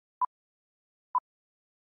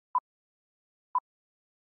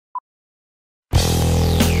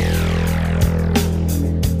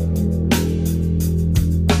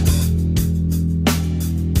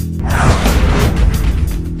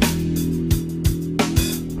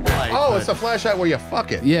it's a flashlight where you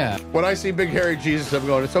fuck it. Yeah. When I see Big Hairy Jesus, I'm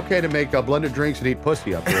going, it's okay to make blended drinks and eat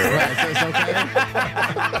pussy up here. Right, so it's okay.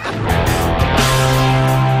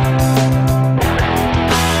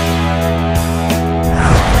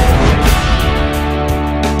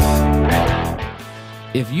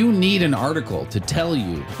 If you need an article to tell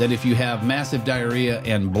you that if you have massive diarrhea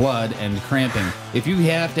and blood and cramping, if you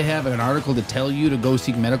have to have an article to tell you to go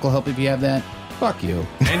seek medical help if you have that, fuck you.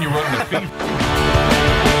 And you're running a fever.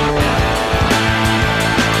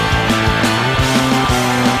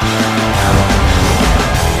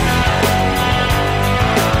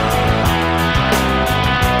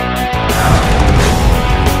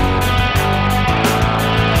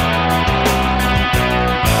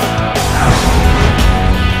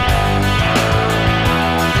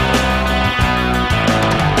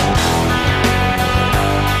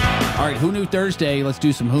 Who Knew Thursday, let's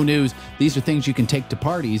do some Who News. These are things you can take to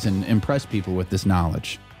parties and impress people with this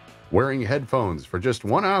knowledge. Wearing headphones for just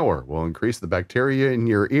 1 hour will increase the bacteria in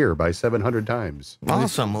your ear by 700 times.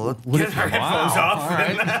 Awesome. Well, Get our headphones off. All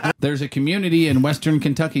right. There's a community in Western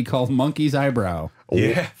Kentucky called Monkey's Eyebrow.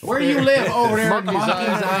 Yeah. Where do you live? Over there at Monkey's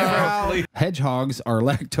Monkey's Eyebrow. Eyebrow. Hedgehogs are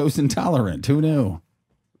lactose intolerant. Who knew?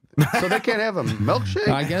 So they can't have a milkshake?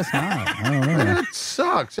 I guess not. I don't know. That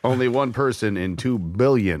sucks. Only one person in 2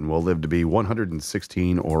 billion will live to be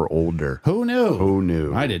 116 or older. Who knew? Who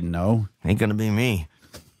knew? I didn't know. ain't gonna be me.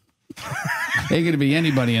 Ain't going to be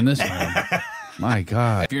anybody in this room. My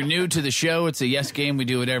God. If you're new to the show, it's a yes game. We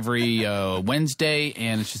do it every Wednesday,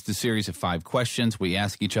 and it's just a series of 5 questions. We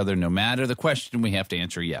ask each other, no matter the question, we have to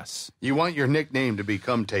answer yes. You want your nickname to be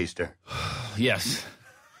Cum Taster. Yes.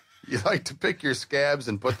 You like to pick your scabs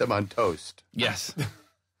and put them on toast. Yes.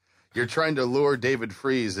 You're trying to lure David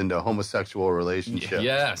Freeze into a homosexual relationship.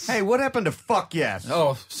 Yes. Hey, what happened to fuck yes?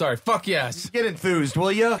 Oh, sorry. Fuck yes. Get enthused,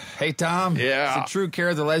 will you? Hey, Tom. Yeah. Is it true,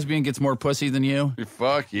 Kara, the lesbian gets more pussy than you?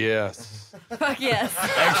 Fuck yes. Fuck yes.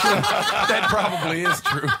 That probably is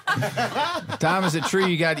true. Tom, is it true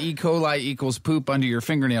you got E. coli equals poop under your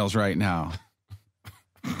fingernails right now?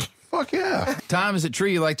 Fuck yeah. Tom, is it true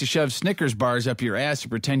you like to shove Snickers bars up your ass to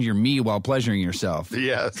pretend you're me while pleasuring yourself?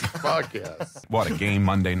 Yes. Fuck yes. What a game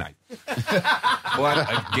Monday night. What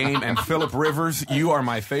a game. And Phillip Rivers, you are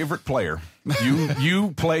my favorite player.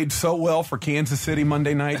 You played so well for Kansas City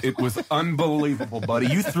Monday night. It was unbelievable, buddy.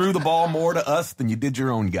 You threw the ball more to us than you did your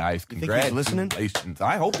own guys. think he's listening? Congratulations.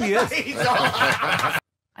 I hope he is. I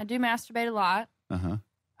do masturbate a lot. Uh-huh.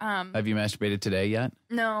 Have you masturbated today yet?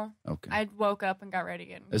 No. Okay. I woke up and got ready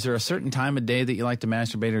again. Is there a certain time of day that you like to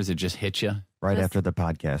masturbate, or does it just hit you? Right This- after the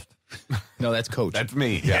podcast. No, that's Coach. That's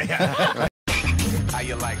me. Yeah. How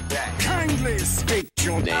you like that? Kindly state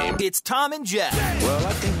your name. It's Thom and Jeff. Well,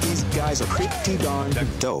 I think these guys are pretty darn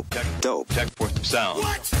dope. Dope. Check for sound.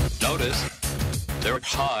 Notice they're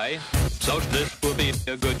high, so this will be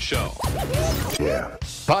a good show. Yeah.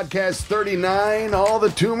 Podcast 39, all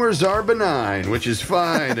the tumors are benign, which is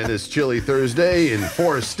fine in this chilly Thursday in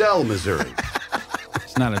Forestell, Missouri.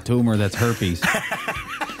 It's not a tumor, that's herpes.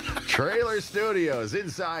 Trailer Studios,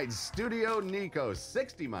 inside Studio Nico,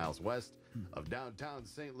 60 miles west of downtown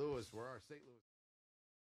St. Louis, where our St. Louis...